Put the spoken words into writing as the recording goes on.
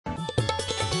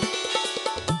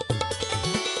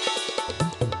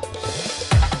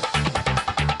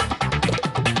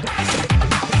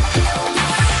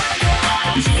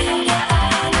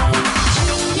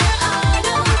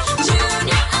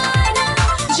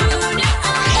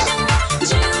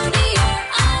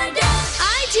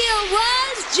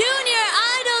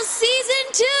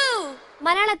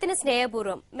പാട്ടിന്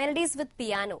സ്നേഹപൂർവ്വം, മെലഡീസ് വിത്ത്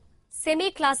piano, semi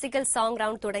classical song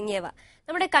round തുടങ്ങിയവ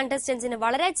നമ്മുടെ കണ്ടസ്റ്റന്റ്സിന്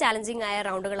വളരെ ചാലഞ്ചിങ് ആയ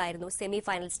റൗണ്ടുകളായിരുന്നു സെമി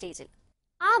ഫൈനൽ സ്റ്റേജിൽ.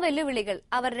 ആ വെല്ലുവിളികൾ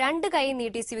അവർ രണ്ട് കൈ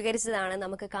നീട്ടി സ്വീകരിച്ചതാണ്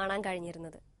നമുക്ക് കാണാൻ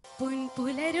കഴിഞ്ഞിരുന്നത്.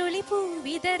 പുലരുളി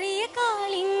പൂവിതറിയ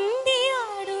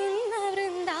കാളിന്തിയാടുന്ന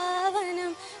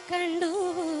വൃന്ദാവനം കണ്ടു,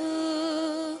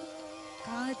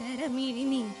 കാതരമിഴി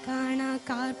നീ കാണാ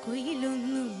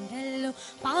കാർക്കുയിലൊന്നുണ്ടല്ലോ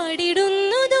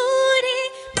പാടിടുന്നു ദൂരെ.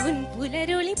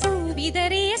 പുലരുളി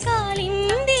പൂവിതറിയ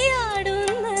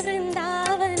കാളിന്തിയാടുന്ന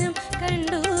വൃന്ദാവനം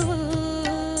കണ്ടു,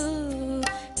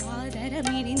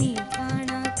 കാതരമിഴി നീ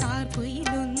കാണാ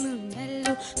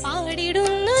കാർക്കുയിലൊന്നുണ്ടല്ലോ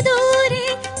പാടിടുന്നു ദൂരെ.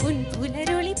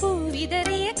 പുലരുളി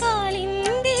പൂവിതറിയ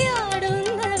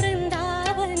കാളിന്തിയാടുന്ന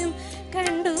വൃന്ദാവനം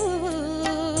കണ്ടു.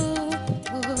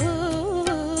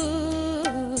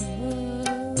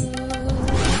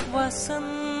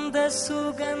 വസന്ത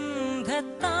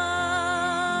സുഗന്ധത്താൽ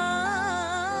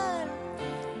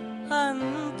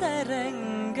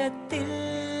അന്തരംഗത്തിൽ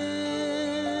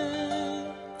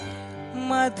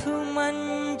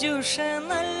മധുമഞ്ജുഷ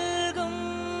നൽകും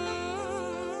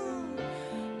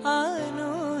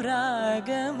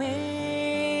അനുരാഗമേ,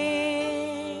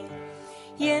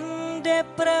 എന്റെ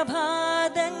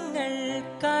പ്രഭാതങ്ങൾ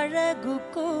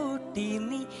കഴകുകൂട്ടി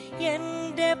നീ,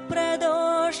 എന്റെ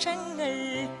പ്രദോഷങ്ങൾ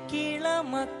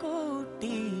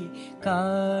കിളമക്കൂട്ടി.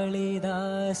 കാളിദാസന്റെ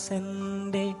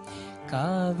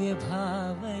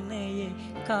കാവ്യഭാവനയെ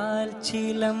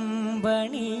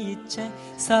കാൽച്ചിലമ്പണിയിച്ച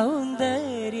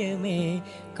സൗന്ദര്യമേ,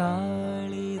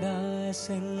 കാളിദാസന്റെ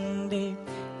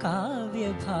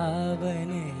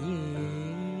കാവ്യഭാവനയെ.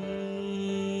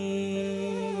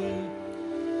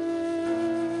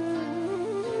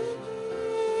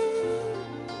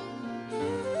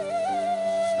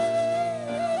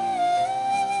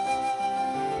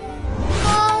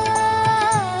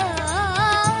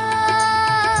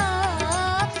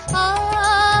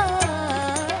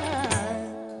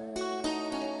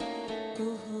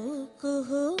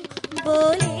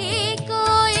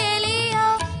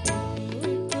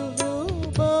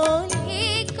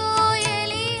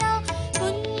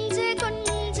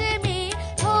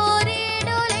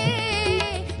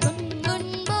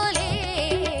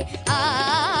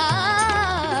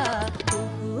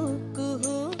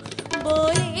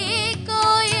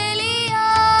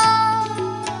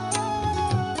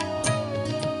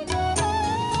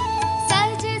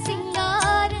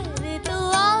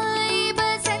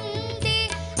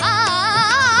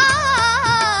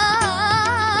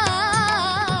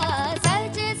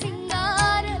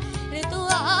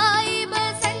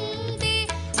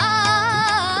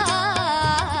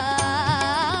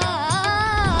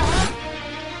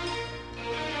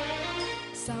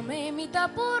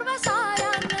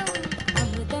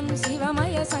 അമൃതം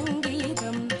ശിവമയ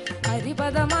സംഗീതം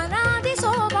ഹരിപദമനാദി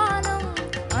സോപാനം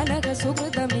അനഘ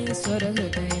സുഹൃതമീശ്വര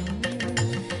ഹൃദയം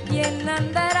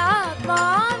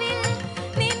എന്നന്തരാത്മാവിൽ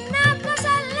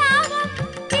നിന്നാത്മസല്ലാപം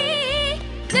ഈ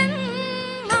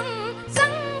ജന്മം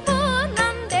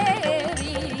സമ്പൂർണം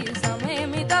ദേവി.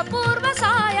 സമയമിത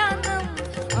പൂർവസായാന്തം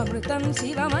അമൃതം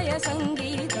ശിവമയ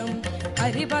സംഗീതം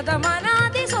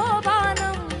ഹരിപദമനാദി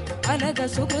സോപാനം അനഘ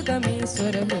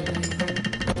സുഹൃതമീശ്വര ഹൃദയം.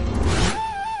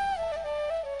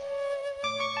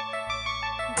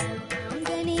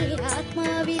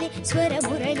 ആത്മാവിലെ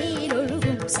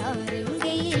സ്വരമുരളിയിലൊഴുകും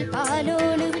സാരംഗയിൽ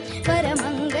പാലോളും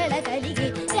പരമംഗള കലികെ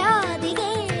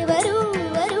രാധികെ വരൂ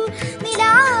വരൂ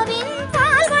നിലാവിൻ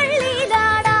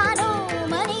പാൽവള്ളിയിലാടാനോ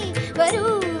മണി വരൂ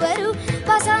വരൂ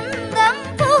വസന്തം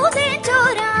പൂതേ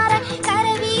ചോരാറ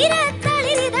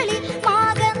കരവീരത്തളിരിതളി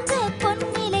മാകന്ത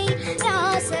പൊന്നിലൈ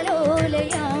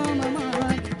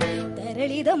രാസലോലയാമമായി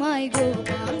തരളിതമായി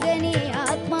ഗോപാംഗനെ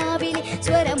ആത്മാവിലെ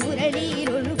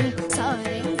സ്വരമുരളിയിലൊഴുകും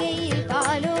സാരംഗയിൽ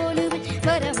പാലോളും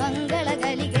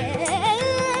പരമംഗളകലികേ.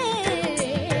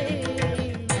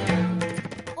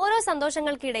 ഓരോ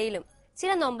സന്തോഷങ്ങൾക്കിടയിലും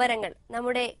ചില നൊമ്പരങ്ങൾ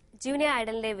നമ്മുടെ ജൂനിയർ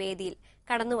ഐഡലിന്റെ വേദിയിൽ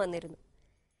കടന്നു വന്നിരുന്നു.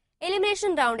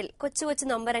 എലിമിനേഷൻ റൗണ്ടിൽ കൊച്ചു കൊച്ചു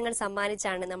നൊമ്പരങ്ങൾ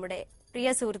സമ്മാനിച്ചാണ് നമ്മുടെ പ്രിയ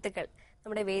സുഹൃത്തുക്കൾ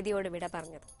നമ്മുടെ വേദിയോട് വിട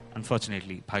പറഞ്ഞത്.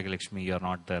 Unfortunately, Bhagyalakshmi, you are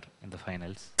not there in the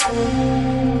finals.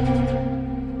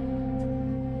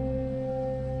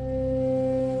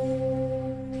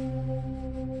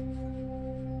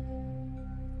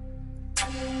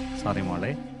 Sorry മോളെ,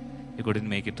 you couldn't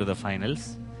make it to the finals.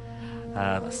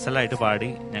 അസലായിട്ട് പാടി.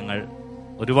 ഞങ്ങൾ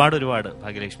ഒരുപാട്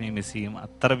ഭാഗ്യലക്ഷ്മി മിസ് ചെയ്യും.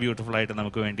 അത്ര ബ്യൂട്ടിഫുൾ ആയിട്ട്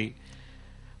നമുക്ക് വേണ്ടി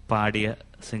പാടിയ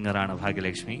സിംഗറാണ്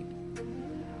Bhagyalakshmi.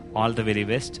 All the very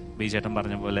best. ബിജേട്ടൻ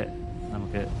പറഞ്ഞ പോലെ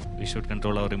നമുക്ക് we should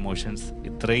control our emotions.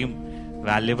 ഇത്രയും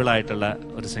വാല്യുബിൾ ആയിട്ടുള്ള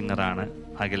ഒരു സിംഗറാണ്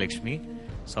Bhagyalakshmi.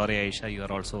 Sorry Aisha, you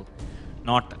are also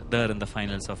not there in the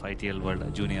finals of ITL World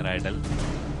Junior Idol.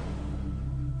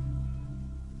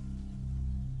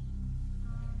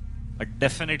 But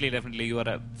definitely you are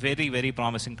A very very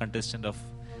promising contestant of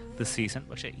this season.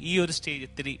 പക്ഷേ ഈ ഒരു stage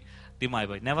ഇത്തിരി ഡിമായി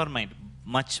പോയി. Never mind,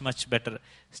 much better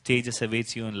stages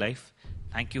അവേറ്റ്സ് you in life.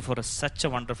 Thank you for such A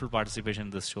wonderful participation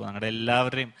in this show. ഞങ്ങളുടെ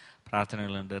എല്ലാവരുടെയും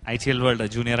പ്രാർത്ഥനകളുണ്ട്. ITL world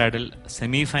junior Idol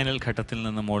semi final ഘട്ടത്തിൽ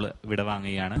നിന്ന് മോള്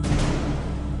വിടവാങ്ങുകയാണ്.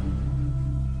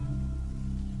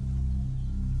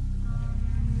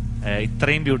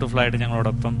 ഇത്രയും ബ്യൂട്ടിഫുൾ ആയിട്ട്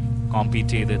ഞങ്ങളോടൊപ്പം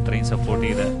കോമ്പീറ്റ് ചെയ്ത് ഇത്രയും സപ്പോർട്ട്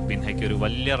ചെയ്ത് ബിൻഹയ്ക്ക് ഒരു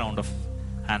വലിയ round of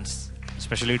hands,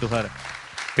 especially to her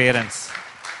parents.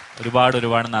 ഒരുപാട്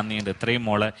നന്ദിയുണ്ട് ഇത്രയും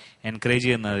മോളെ എൻകറേജ്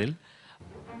ചെയ്യുന്നതിൽ.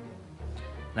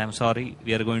 I am sorry,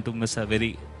 V are going to miss A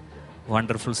very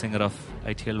wonderful singer of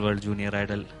ITL World Junior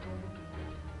Idol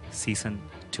Season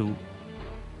 2.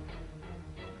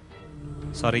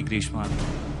 Sorry, Grishma.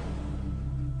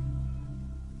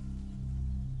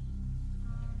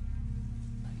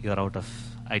 You are out of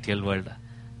ITL World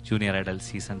Junior Idol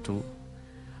Season 2.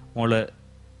 മോള്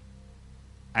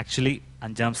actually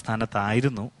 5ാം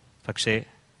സ്ഥാനത്തായിരുന്നു. പക്ഷേ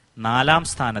 4ാം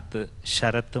സ്ഥാനത്ത്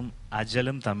ശരത്തും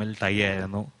അജലും തമ്മിൽ tie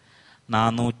ആയിരുന്നു.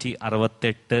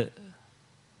 468.25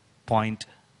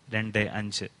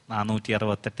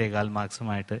 468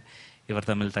 മാർക്സുമായിട്ട് ഇവർ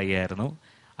തമ്മിൽ തയ്യായിരുന്നു.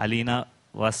 Aleena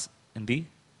was in the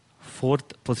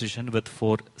 4th position വിത്ത്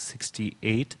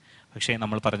 468. പക്ഷേ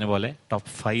നമ്മൾ പറഞ്ഞ പോലെ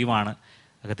ടോപ്പ് 5 ആണ്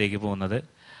അകത്തേക്ക് പോകുന്നത്.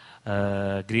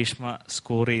 ഗ്രീഷ്മ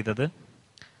സ്കോർ ചെയ്തത്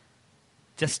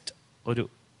ജസ്റ്റ് ഒരു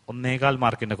 1.25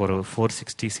 മാർക്കിന്റെ കുറവ്,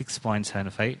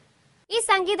 466.75. ഈ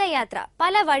സംഗീത യാത്ര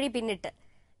പല വഴി പിന്നിട്ട്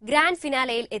ഗ്രാൻഡ്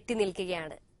ഫിനാലയിൽ എത്തി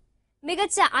നിൽക്കുകയാണ്.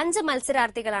 മികച്ച 5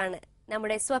 മത്സരാർത്ഥികളാണ്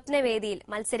നമ്മുടെ സ്വപ്നവേദിയിൽ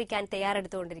മത്സരിക്കാൻ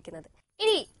തയ്യാറെടുത്തുകൊണ്ടിരിക്കുന്നത്.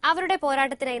 ഇനി അവരുടെ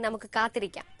പോരാട്ടത്തിനായി നമുക്ക്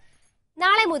കാത്തിരിക്കാം.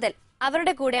 നാളെ മുതൽ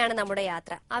അവരുടെ കൂടെയാണ് നമ്മുടെ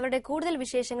യാത്ര. അവരുടെ കൂടുതൽ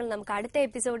വിശേഷങ്ങൾ നമുക്ക് അടുത്ത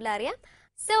എപ്പിസോഡിൽ അറിയാം.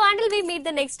 So until we meet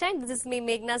the next time, this is me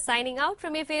Meghna signing out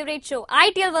from your favorite show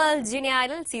ITL World Junior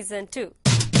Idol Season 2.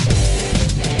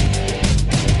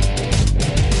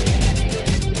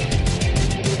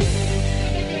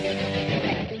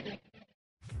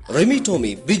 Remy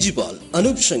Tommy, Bijibal,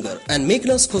 Anup Shankar and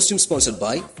Meghna's costume sponsored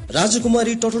by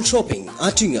Rajakumari Total Shopping,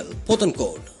 Attingal,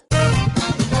 Pothankot.